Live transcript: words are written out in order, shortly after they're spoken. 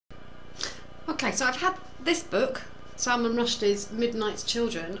Okay, so I've had this book, Salman Rushdie's Midnight's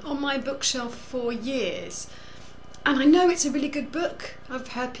Children, on my bookshelf for years. And I know it's a really good book. I've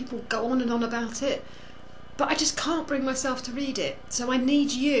heard people go on and on about it, but I just can't bring myself to read it. So I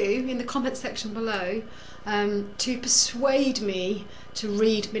need you in the comment section below to persuade me to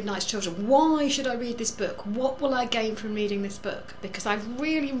read Midnight's Children. Why should I read this book? What will I gain from reading this book? Because I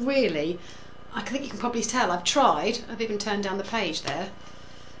really, I think you can probably tell, I've tried. I've even turned down the page there.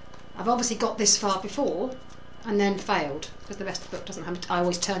 I've obviously got this far before and then failed because the rest of the book doesn't have it. I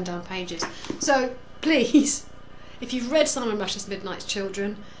always turn down pages. So please, if you've read Salman Rushdie's Midnight's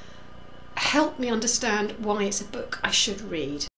Children, help me understand why it's a book I should read.